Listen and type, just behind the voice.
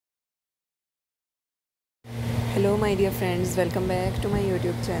Hello my dear friends, welcome back to my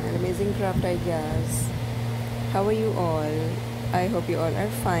YouTube channel Amazing Craft Ideas. How are you all? I hope you all are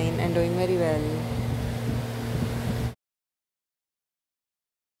fine and doing very well.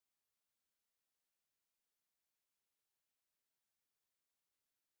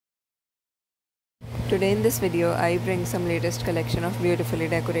 Today in this video I bring some latest collection of beautifully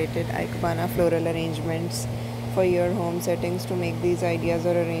decorated Ikebana floral arrangements for your home settings to make these ideas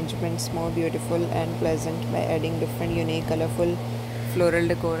or arrangements more beautiful and pleasant by adding different unique colorful floral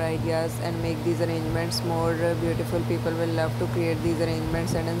decor ideas and make these arrangements more beautiful. People will love to create these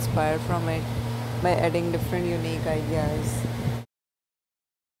arrangements and inspire from it by adding different unique ideas.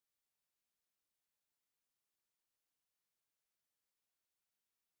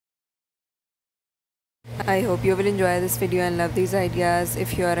 I hope you will enjoy this video and love these ideas.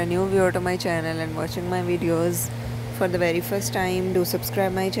 If you are a new viewer to my channel and watching my videos for the very first time, do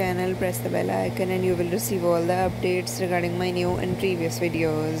subscribe my channel, press the bell icon and you will receive all the updates regarding my new and previous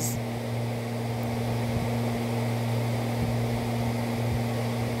videos.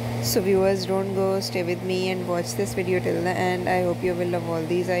 So viewers, don't go, stay with me and watch this video till the end. I hope you will love all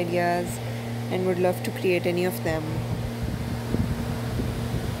these ideas and would love to create any of them.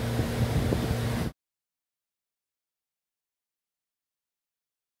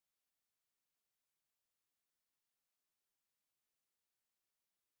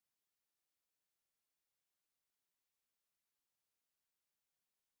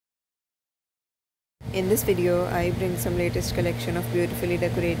 In this video, I bring some latest collection of beautifully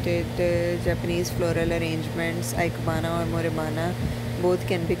decorated Japanese floral arrangements, Ikebana or Moribana. Both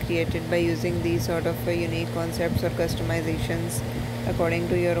can be created by using these sort of unique concepts or customizations according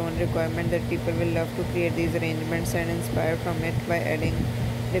to your own requirement, that people will love to create these arrangements and inspire from it by adding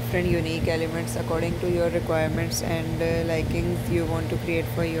different unique elements according to your requirements and likings you want to create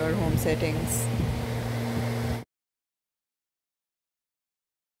for your home settings.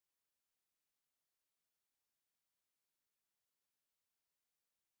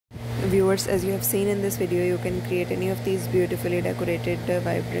 Viewers, as you have seen in this video, you can create any of these beautifully decorated,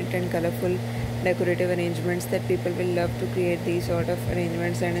 vibrant and colorful decorative arrangements that people will love to create these sort of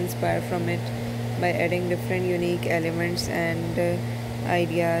arrangements and inspire from it by adding different unique elements and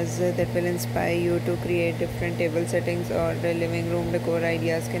ideas that will inspire you to create different table settings or the living room decor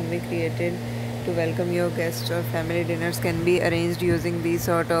ideas can be created to welcome your guests, or family dinners can be arranged using these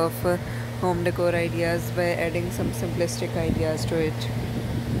sort of home decor ideas by adding some simplistic ideas to it.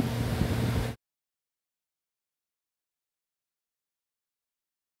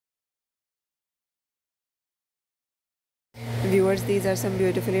 Viewers, these are some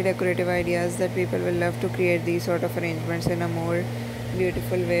beautifully decorative ideas that people will love to create these sort of arrangements in a more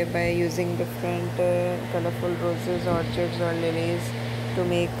beautiful way by using different colorful roses, orchids or lilies to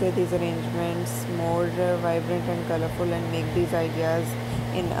make these arrangements more vibrant and colorful and make these ideas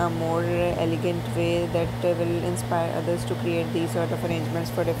in a more elegant way that will inspire others to create these sort of arrangements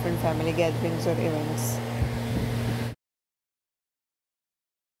for different family gatherings or events.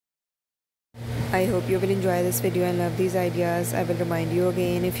 I hope you will enjoy this video and love these ideas. I will remind you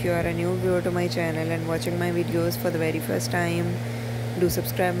again, if you are a new viewer to my channel and watching my videos for the very first time, do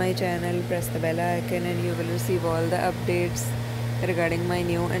subscribe my channel, press the bell icon and you will receive all the updates regarding my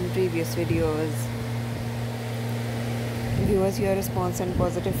new and previous videos. Viewers, your response and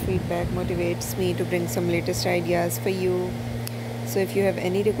positive feedback motivates me to bring some latest ideas for you. So if you have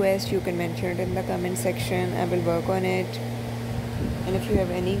any request, you can mention it in the comment section. I will work on it. And if you have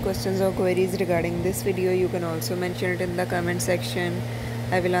any questions or queries regarding this video, you can also mention it in the comment section.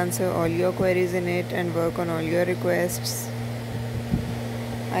 I will answer all your queries in it and work on all your requests.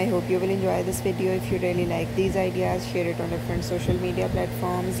 I hope you will enjoy this video. If you really like these ideas, share it on different social media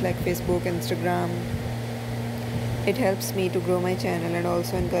platforms like Facebook, Instagram. It helps me to grow my channel and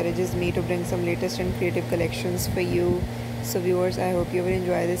also encourages me to bring some latest and creative collections for you. So viewers, I hope you will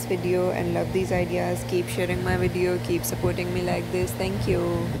enjoy this video and love these ideas. Keep sharing my video, keep supporting me like this. Thank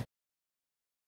you.